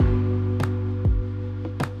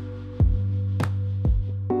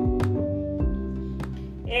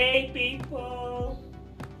Hey people,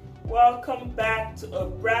 welcome back to a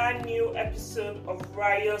brand new episode of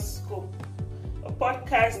Rayoscope, a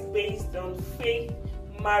podcast based on faith,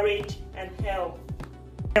 marriage, and health.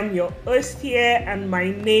 I'm your host here, and my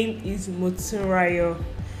name is Motsunrayo.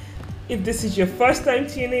 If this is your first time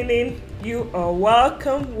tuning in, you are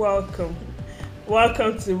welcome. Welcome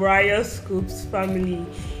to Rayoscope's family.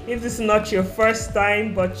 If this is not your first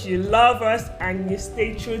time, but you love us and you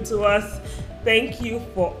stay true to us, thank you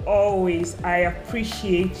for always. I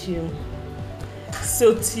appreciate you.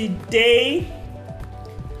 So today,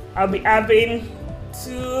 I'll be having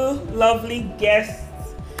two lovely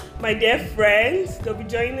guests, my dear friends. They'll be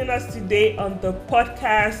joining us today on the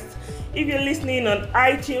podcast. If you're listening on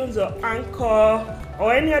iTunes or Anchor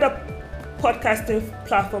or any other podcasting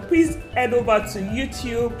platform, please head over to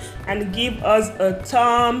YouTube and give us a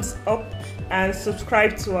thumbs up and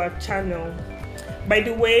subscribe to our channel. By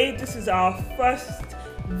the way, this is our first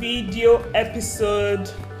video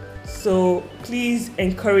episode, so please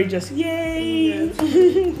encourage us. Yay!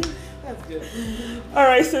 That's good.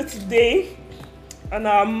 Alright, so today on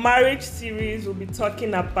our marriage series, we'll be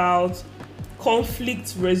talking about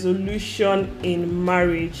conflict resolution in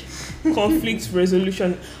marriage. Conflict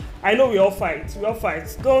resolution. I know we all fight.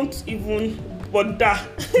 Don't even bother.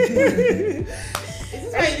 Is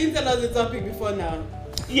this why you didn't tell us the topic before now?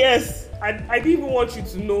 Yes, I didn't even want you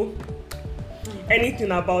to know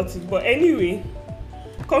anything about it. But anyway,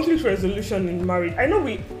 conflict resolution in marriage. I know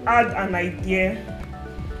we had an idea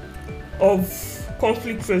of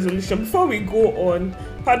conflict resolution. Before we go on,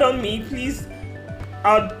 pardon me, please,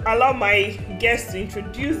 I'll allow my guests to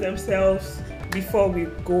introduce themselves before we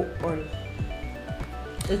go on.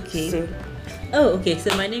 Okay.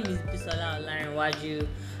 So my name is Bisola Olarinwaju.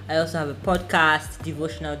 I also have a podcast,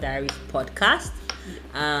 Devotional Diaries podcast.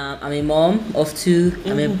 I'm a mom of two.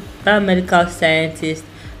 I'm a biomedical scientist,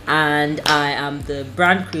 and I am the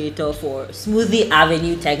brand creator for Smoothie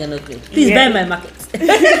Avenue Tiger-Nut Lake. Please buy my market.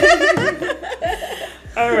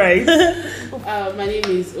 All right. My name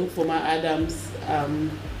is Ufoma Adams.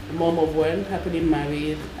 Mom of one, happily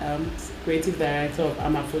married. Creative director of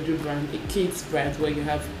Amafoju brand, a kids brand where you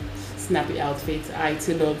have snappy outfits. I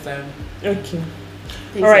too love them. Okay.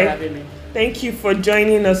 Thanks All right. for having me. Thank you for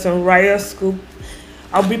joining us on Rayoscope.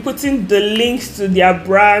 I'll be putting the links to their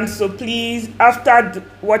brand, so please, after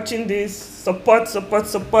watching this, support.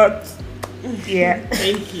 Yeah.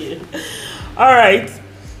 Thank you. All right.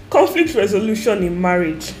 Conflict resolution in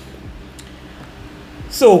marriage.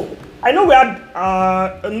 So, I know we had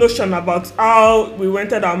a notion about how we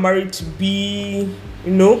wanted our marriage to be,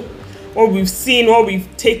 what we've seen, what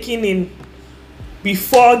we've taken in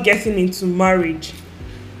before getting into marriage.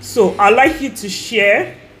 So, I'd like you to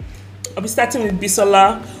share. I'll be starting with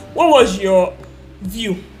Bisola. What was your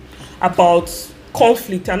view about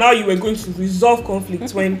conflict and how you were going to resolve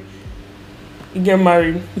conflict when you get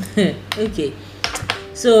married? Okay.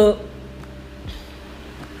 So,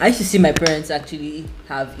 I used to see my parents actually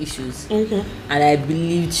have issues, and I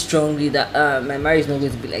believed strongly that my marriage is not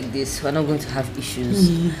going to be like this. We're not going to have issues.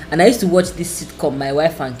 And I used to watch this sitcom, My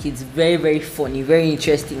Wife and Kids, very, very funny, very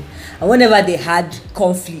interesting. And whenever they had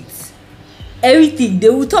conflicts, everything, they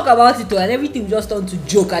would talk about it, and everything would just turn to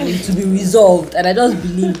joke and it to be resolved. And I just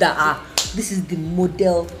believed that this is the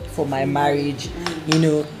model for my marriage,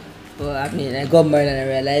 But I mean, I got married and I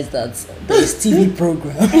realized that there's TV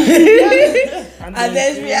program and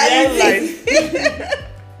there's reality.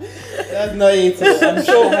 That's not it. I'm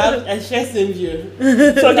sure I share same view.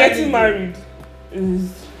 So getting married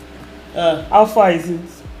is how far is it?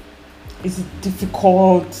 Is it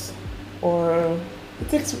difficult or? It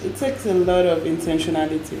takes a lot of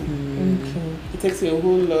intentionality. Okay. It takes a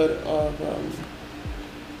whole lot of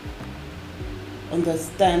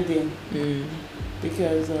understanding.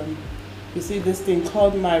 Because you see, this thing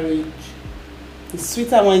called marriage, it's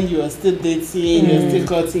sweeter when you are still dating, you're still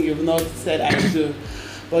courting, you've not said I do.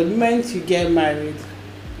 But the moment you get married,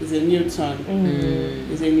 it's a new turn.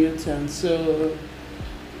 It's a new turn. So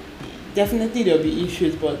definitely there'll be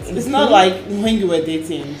issues, but it's not like when you were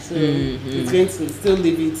dating. So it's going to still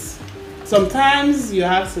leave it. Sometimes you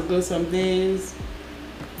have to go some days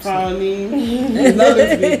frowning. It's not going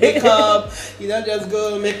to be makeup. You don't just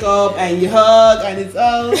go makeup and you hug and it's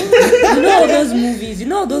all. You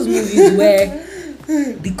know those movies where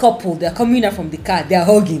the couple, they're coming out from the car, they're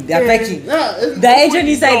hugging, they're pecking. They're entering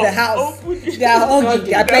inside the house, they're hugging,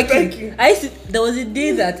 they're pecking. There was a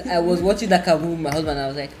day that I was watching that car with my husband, and I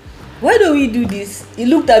was like, why don't we do this? He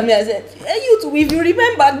looked at me and said, hey, you two, if you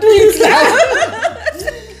remember, do it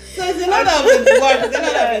now. So it's a lot of work, it's a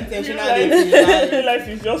lot of intentionality. Life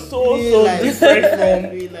is just so different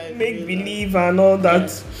from make believe and all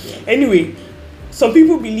that. Yeah. Anyway, some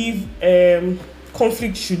people believe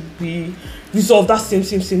conflict should be resolved that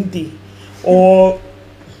same day, or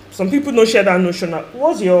some people don't share that notion.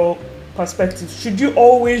 What's your perspective? Should you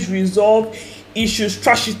always resolve issues,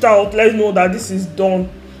 trash it out, let know that this is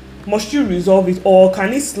done? Must you resolve it, or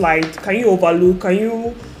can it slide? Can you overlook? Can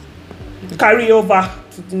you carry over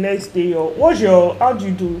to the next day? Or how do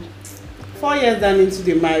you do? 4 years down into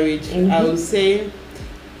the marriage, I would say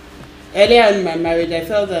earlier in my marriage, I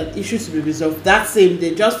felt that issues to be resolved that same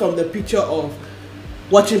day, just from the picture of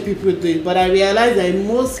watching people do it. But I realized that in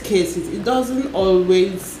most cases, it doesn't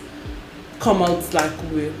always come out like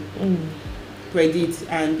we predict.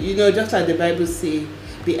 And just like the Bible says,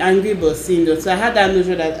 be angry but sin not. So I had that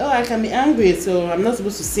notion that I can be angry, so I'm not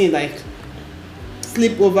supposed to sin, like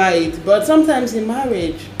sleep over it. But sometimes in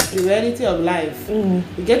marriage, the reality of life, you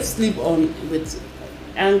get to sleep on with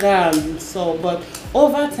anger and so. But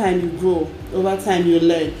over time you grow, over time you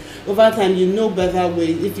learn, over time you know better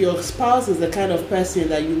ways. If your spouse is the kind of person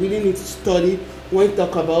that you really need to study when you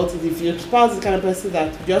talk about it, if your spouse is the kind of person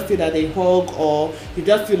that you just feel that they hug, or you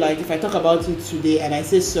just feel like if I talk about it today and I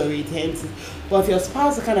say sorry, it ends. But if your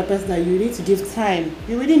spouse is the kind of person that you need to give time,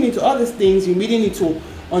 you really need to, all these things, you really need to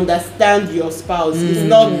understand your spouse. It's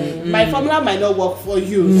not, my formula might not work for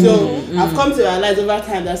you. So I've come to realize over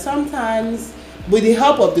time that sometimes with the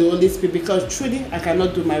help of the Holy Spirit, because truly I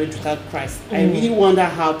cannot do marriage without Christ. I really wonder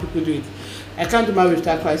how people do it. I can't do marriage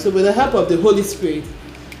without Christ. So with the help of the Holy Spirit,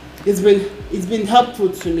 it's been helpful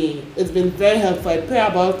to me. It's been very helpful. I pray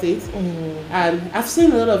about it, and I've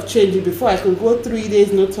seen a lot of changes. Before I could go 3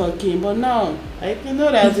 days no talking, but now I can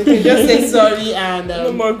know that you can just say sorry and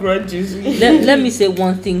no more grudges. Let me say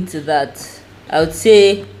one thing to that. I would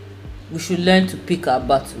say we should learn to pick our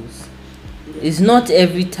battles. It's not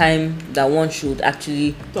every time that one should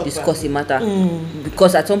actually discuss a matter,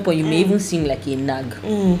 because at some point you may even seem like a nag.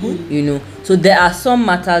 So there are some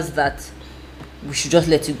matters that we should just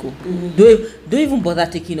let it go. Don't even bother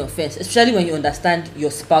taking offense, especially when you understand your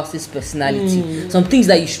spouse's personality. Some things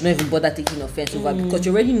that you should not even bother taking offense over, because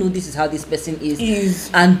you already know this is how this person is.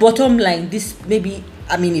 And bottom line, this maybe,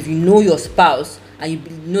 if you know your spouse and you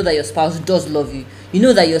know that your spouse does love you, you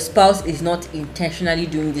know that your spouse is not intentionally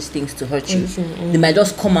doing these things to hurt you. They might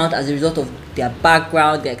just come out as a result of their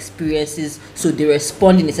background, their experiences, so they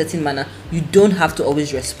respond in a certain manner. You don't have to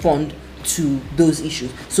always respond to those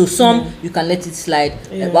issues. So some you can let it slide,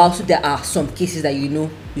 but also there are some cases that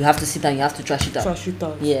you have to sit and you have to trash it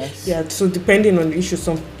out. Yes. Yeah, so depending on the issue,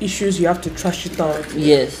 some issues you have to trash it out.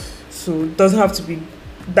 Yes. So it doesn't have to be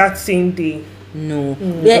that same day. No.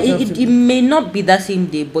 It may not be that same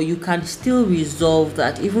day, but you can still resolve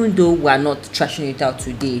that. Even though we are not trashing it out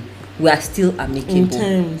today, we are still amicable. In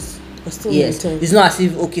terms. Yes. It's not as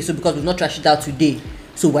if, so because we've not trashed it out today,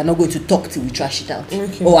 so we're not going to talk till we trash it out.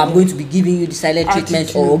 Or I'm going to be giving you the silent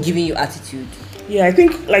treatment or giving you attitude. Yeah, I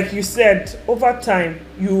think like you said, over time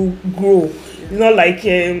you grow. It's not like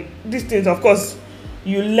these things, of course,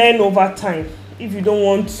 you learn over time. If you don't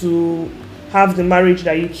want to have the marriage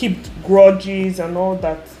that you keep grudges and all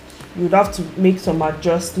that, you would have to make some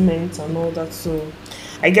adjustments and all that. So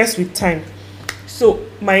I guess with time. So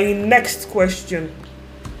my next question,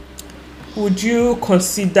 would you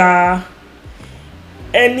consider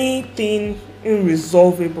anything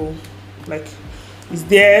irresolvable? Like, is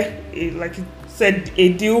there like you said,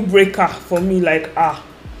 a deal breaker for me? Like,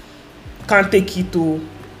 can't take it to,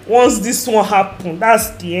 once this one happen, that's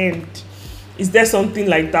the end. Is there something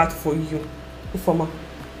like that for you, Ifeoma?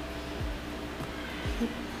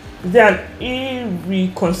 Is there an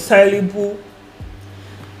irreconcilable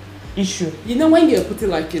issue? When you're putting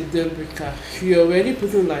like a deal breaker, you're already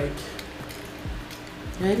putting like,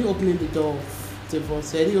 you're already opening the door of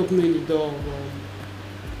divorce, you're already opening the door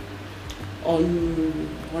of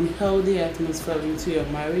unhealthy atmosphere into your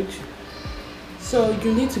marriage. So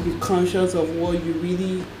you need to be conscious of what you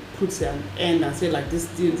really put an end and say like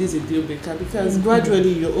this is a deal breaker, because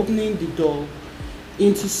gradually you're opening the door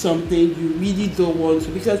into something you really don't want to.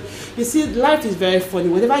 Because you see, life is very funny.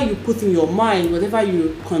 Whatever you put in your mind, whatever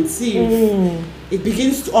you conceive, it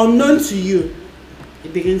begins to, unknown to you,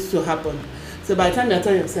 it begins to happen. So by the time you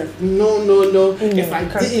tell yourself, no, if I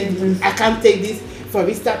can't take this. For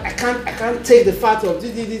instance, I can't take the fact of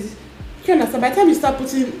this. You understand? By the time you start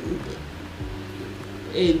putting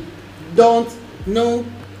a don't, no,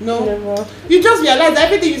 never. You just realize that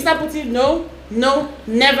everything you start putting no,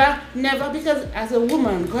 never, because as a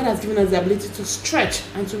woman, God has given us the ability to stretch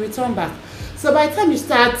and to return back. So by the time you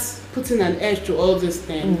start putting an edge to all these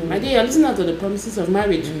things, my dear, you're listening out to the promises of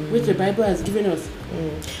marriage, which the Bible has given us.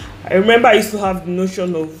 I remember I used to have the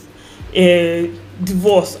notion of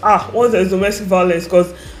divorce. Once there's domestic violence,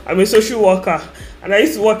 because I'm a social worker, and I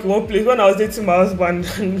used to work in one place when I was dating my husband,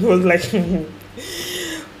 and he was like,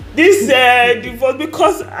 this divorce,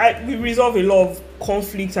 because we resolve a lot of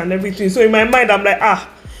conflicts and everything. So in my mind, I'm like,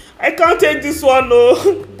 I can't take this one,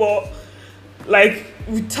 no. But like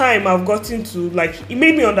with time, I've gotten to it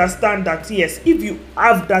made me understand that yes, if you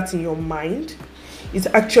have that in your mind, it's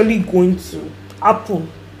actually going to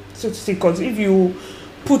happen, so to say. Because if you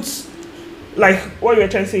put what you were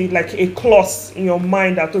trying to say, a clause in your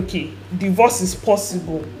mind that okay, divorce is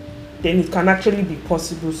possible, then it can actually be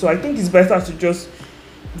possible. So I think it's better to just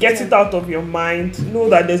get it out of your mind, know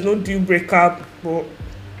that there's no deal breaker. But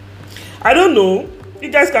I don't know, you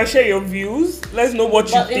guys can share your views. Let's know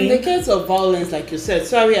what you think. In the case of violence, like you said,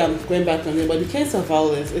 sorry I'm going back on it, but in the case of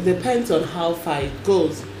violence, it depends on how far it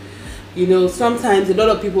goes. Sometimes a lot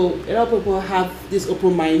of people have this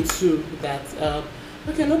open mind too, that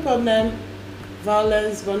okay, no problem,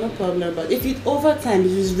 violence, but no problem. But if it over time,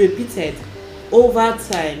 if it's repeated over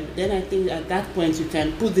time, then I think at that point you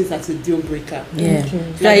can put this as a deal breaker. Yeah.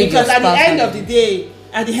 Because at the end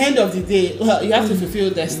of the day, well, you have to fulfill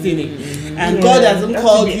destiny, and God hasn't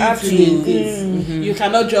called you to do this. You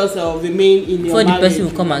cannot just remain in your marriage. The person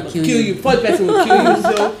will come and kill you. Before the person will kill you.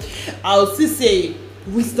 So I'll still say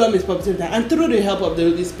wisdom is positive, and through the help of the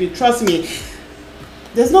Holy Spirit, trust me,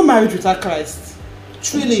 there's no marriage without Christ.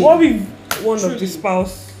 Truly. What if one of the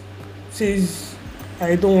spouse says,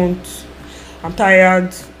 I'm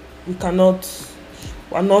tired, we're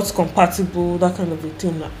not compatible, that kind of a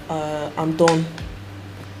thing, I'm done.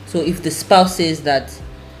 So if the spouse says that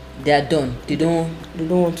they are done, they don't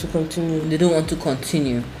want to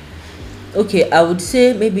continue. Okay, I would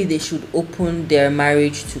say maybe they should open their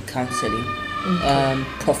marriage to counseling,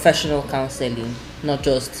 professional counseling, not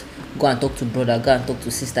just go and talk to brother, go and talk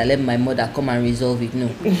to sister, let my mother come and resolve it. No,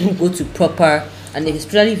 go to proper, and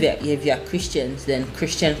especially if you are Christians, then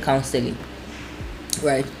Christian counseling,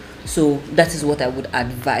 right? So that is what I would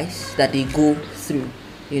advise that they go through.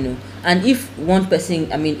 And if one person,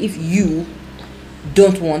 if you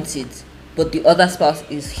don't want it, but the other spouse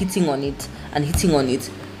is hitting on it,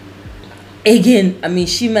 again,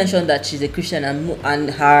 she mentioned that she's a Christian, and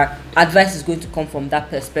her advice is going to come from that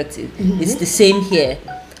perspective. It's the same here.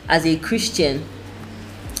 As a Christian,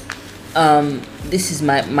 this is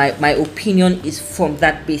my opinion is from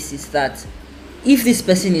that basis, that if this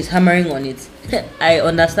person is hammering on it, I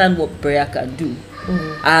understand what prayer can do.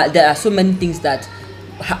 There are so many things that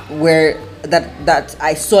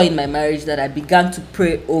I saw in my marriage that I began to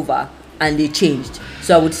pray over, and they changed.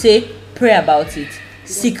 So I would say pray about it,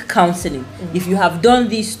 seek counseling. If you have done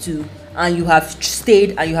these two and you have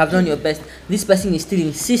stayed and you have done your best, this person is still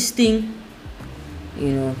insisting,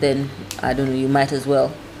 then I don't know, you might as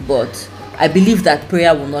well. But I believe that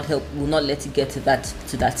prayer will not let it get to that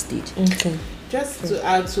stage. Okay. Just to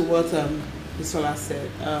add to what Bisola said,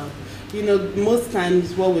 most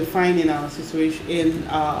times what we find in our situation,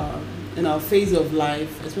 in our phase of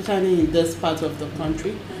life, especially in this part of the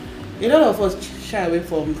country, a lot of us shy away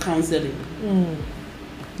from counseling.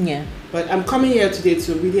 Yeah. But I'm coming here today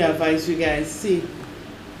to really advise you guys, see,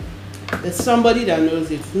 there's somebody that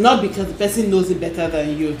knows it, not because the person knows it better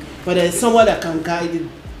than you, but there's someone that can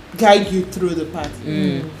guide you through the path.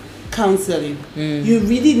 Counseling.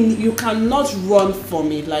 You cannot run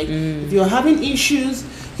from it. If you're having issues,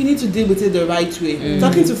 you need to deal with it the right way.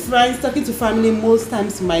 Talking to friends, talking to family most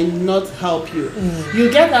times might not help you. You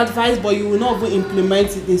get advice, but you will not even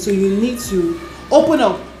implement it. So you need to open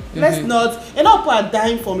up. Let's not. A lot of people are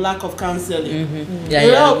dying from lack of counseling. A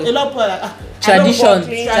lot of people are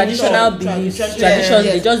traditional beliefs.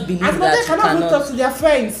 They just believe that they cannot even talk to their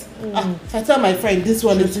friends. If I tell my friend this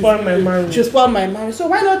one is spoil my marriage. So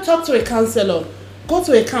why not talk to a counselor? Go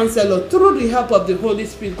to a counselor through the help of the Holy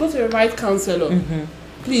Spirit. Go to a right counselor.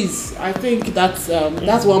 Please, I think that's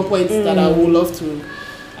one point that I would love to.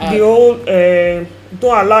 The whole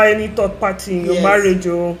don't allow any third party in your marriage,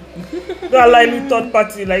 don't allow any third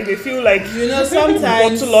party. They feel like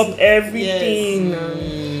sometimes bottle up everything.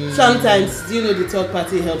 Sometimes the third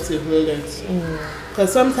party helps a whole lot.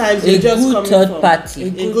 Because sometimes a good third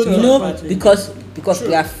party, party. because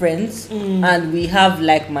we are friends and we have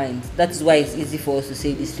like minds. That's why it's easy for us to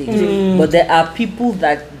say these things. But there are people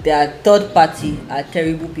that their third party are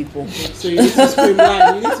terrible people. So you need to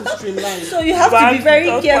streamline. So you have to be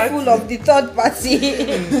very careful of the third party.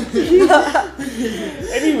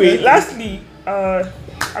 Anyway, lastly,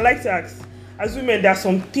 I like to ask, as women, there are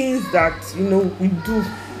some things that we do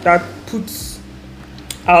that puts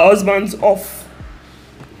our husbands off.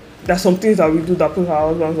 There's some things that we do that put our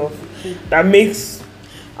husbands off. That makes.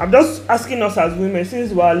 I'm just asking us as women,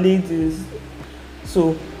 since we are ladies.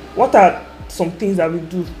 So, what are some things that we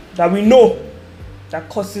do that we know that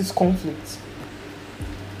causes conflict?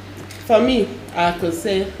 For me, I could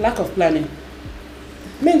say lack of planning.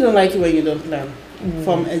 Men don't like it when you don't plan.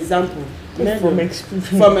 From example, From experience.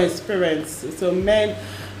 From experience. So men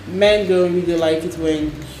don't really like it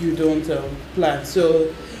when you don't plan.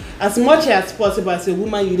 So as much as possible as a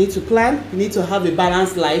woman, you need to plan. You need to have a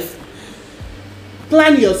balanced life.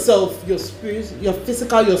 Plan yourself, your spirit, your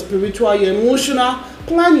physical, your spiritual, your emotional.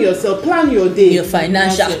 Plan yourself. Plan your day. Your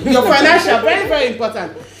financial. Your financial. Very, very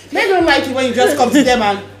important. Men don't like it when you just come to them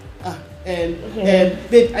and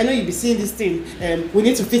babe, I know you'll be seeing this thing. We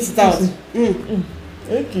need to fix it out.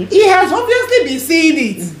 Okay. He has obviously been seeing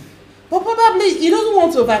it, but probably he doesn't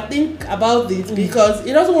want to overthink about it because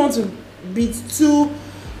he doesn't want to be too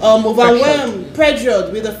overwhelmed,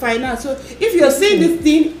 pressured with the finance. So if you're saying this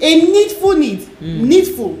thing, a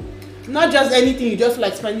needful, not just anything you just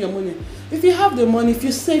like spending your money. If you have the money, if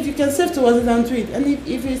you save, you can save towards it and to it. And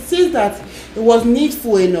if it says that it was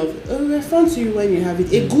needful enough, it will refund to you when you have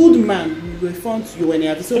it. A good man will refund to you when you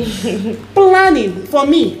have it. So planning, for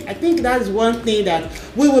me, I think that's one thing that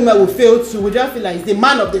we women will fail to. We just feel like it's the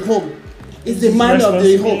man of the home. It's the man of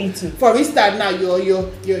the home. For instance, now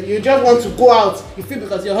you just want to go out. You feel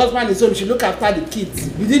because your husband is home, you should look after the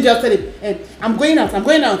kids. You didn't just tell him, I'm going out.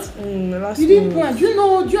 You didn't plan. Do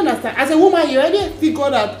you understand? As a woman, you already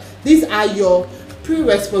figured out these are your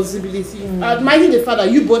pre-responsibility. Minding the fact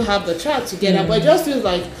that you both have the child together, but it just feels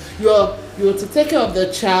like you're to take care of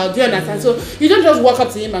the child. Do you understand? So you don't just walk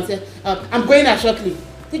up to him and say, I'm going out shortly.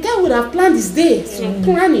 The guy would have planned his day. So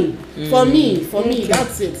planning. For me,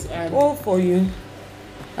 that's it. All for you.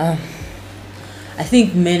 I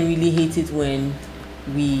think men really hate it when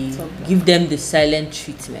we give them the silent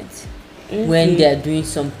treatment when they are doing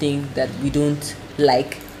something that we don't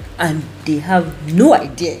like and they have no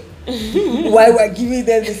idea why we're giving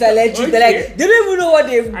them the silent treatment. Like, they don't even know what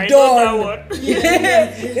they've done. Know that one.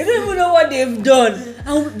 They don't even know what they've done.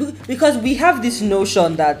 And because we have this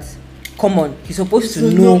notion that, come on, he's supposed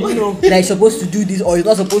to know that he's supposed to do this or he's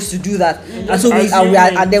not supposed to do that, and so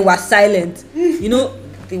and then we're silent. You know,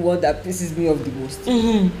 the word that pisses me off the most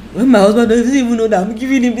when my husband doesn't even know that I'm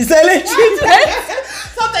giving him the silent treatment.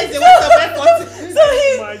 Sometimes they want to record. So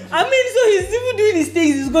he's even doing his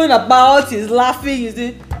things. He's going about. He's laughing. He's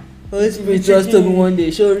doing. Holy Spirit just told me one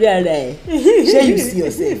day, show real share you see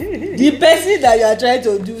yourself. The person that you are trying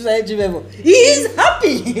to do silent treatment for, he is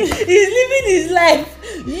happy. He's living his life.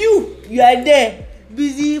 You are there,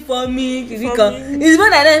 busy for me. It's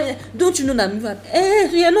when I don't you know that I'm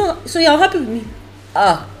so you're not. So you're happy with me.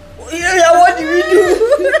 Yeah, what do we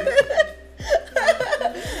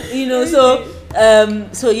do? You know,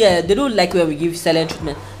 so yeah, they don't like when we give silent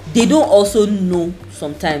treatment. They don't also know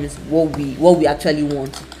sometimes what we actually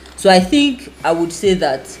want. So I think I would say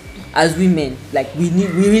that as women, like we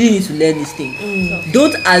really need to learn this thing.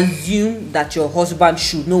 Don't assume that your husband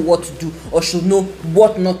should know what to do or should know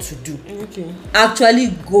what not to do.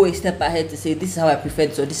 Actually go a step ahead to say, this is how I prefer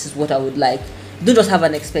it, or this is what I would like. Don't just have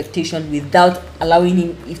an expectation without allowing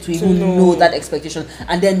him to even know that expectation,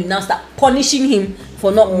 and then you now start punishing him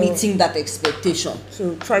for not meeting that expectation.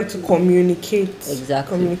 So try to communicate.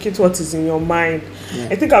 Exactly. Communicate what is in your mind. Yeah.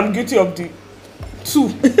 I think I'm guilty of the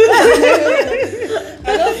two.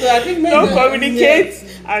 And also, I think don't communicate,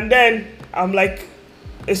 and then I'm like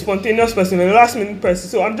a spontaneous person, a last minute person.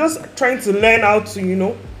 So I'm just trying to learn how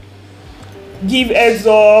to, give heads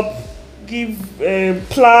up, give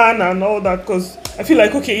plan and all that, because I feel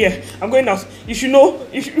like, okay, yeah, I'm going out. You should know.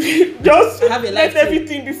 You should just let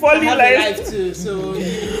everything be falling like. I have a life too, so.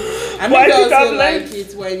 I also like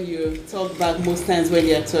it when you talk back most times when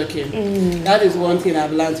you're talking. That is one thing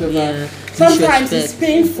I've learned over. Yeah. Sometimes it's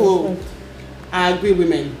painful. I agree,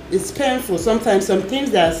 women. It's painful. Sometimes some things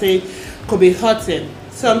they are saying could be hurting.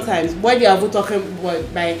 Sometimes when they are talking,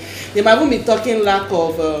 they might even be talking lack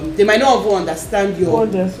of. They might not even understand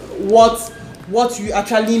what you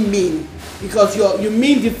actually mean, because you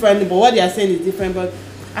mean differently, but what they are saying is different. But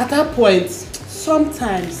at that point,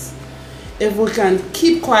 sometimes if we can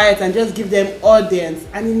keep quiet and just give them audience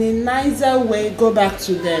and in a nicer way go back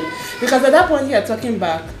to them, because at that point you are talking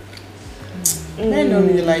back. Men don't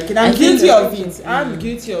really like it. I'm guilty of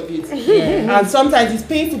it. Yeah. And sometimes it's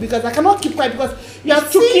painful because I cannot keep quiet because you are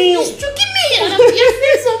choking me and you're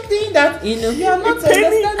saying something that you are not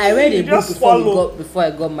understanding. I read a book before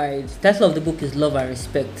I got married. The title of the book is Love and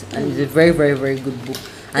Respect, and it's a very, very, very good book.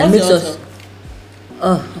 And What's the author?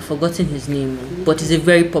 I've forgotten his name, but it's a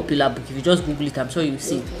very popular book. If you just Google it, I'm sure you'll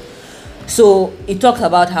see. So it talks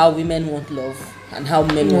about how women want love and how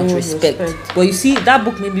men want respect. But you see, that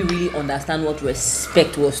book made me really understand what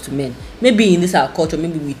respect was to men. Maybe in this our culture,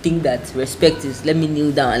 maybe we think that respect is let me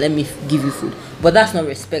kneel down and let me give you food. But that's not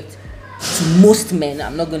respect to most men.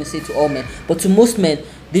 I'm not going to say to all men, but to most men,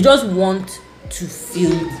 they just want to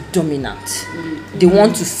feel dominant. They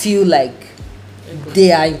want to feel like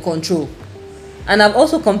they are in control. And I've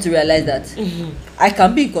also come to realize that I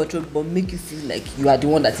can be in control, but make you feel like you are the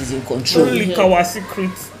one that is in control. Don't leak our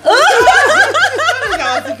secrets. You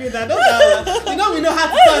know we know how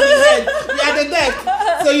to turn the head. We are the deck,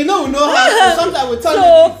 so you know we know how to. Sometimes we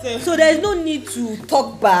turn so there is no need to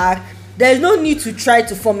talk back. There is no need to try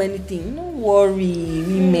to form anything. Don't worry,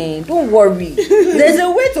 women. Don't worry. There's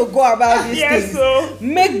a way to go about these things. So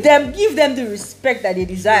Give them the respect that they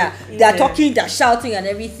desire. They are talking, they're shouting and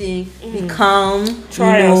everything. Be calm,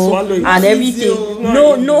 try and swallow it. and everything.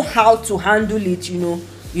 Know how to handle it.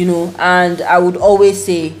 You know. And I would always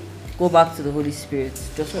say, go back to the Holy Spirit.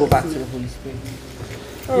 Just go back to the Holy Spirit.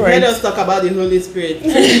 Let us talk about the Holy Spirit.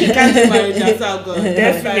 You can't do marriage without God.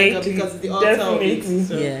 Definitely, because it's the altar of it.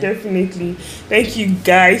 So. Definitely. Thank you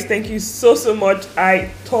guys. Thank you so much. I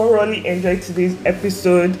thoroughly enjoyed today's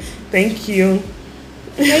episode. Thank you.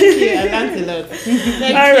 Thank you. I learned a lot.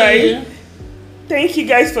 Thank All you. right. Thank you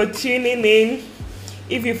guys for tuning in.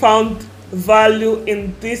 If you found value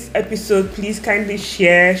in this episode, please kindly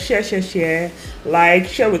share, like,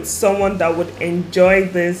 share with someone that would enjoy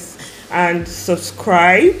this, and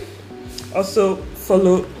subscribe. Also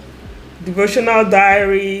follow Devotional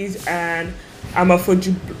Diaries and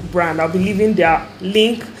Amafoju brand. I'll be leaving their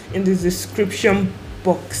link in the description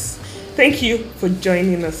box. Thank you for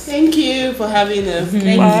joining us. Thank you for having us.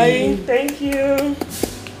 Bye. Thank you.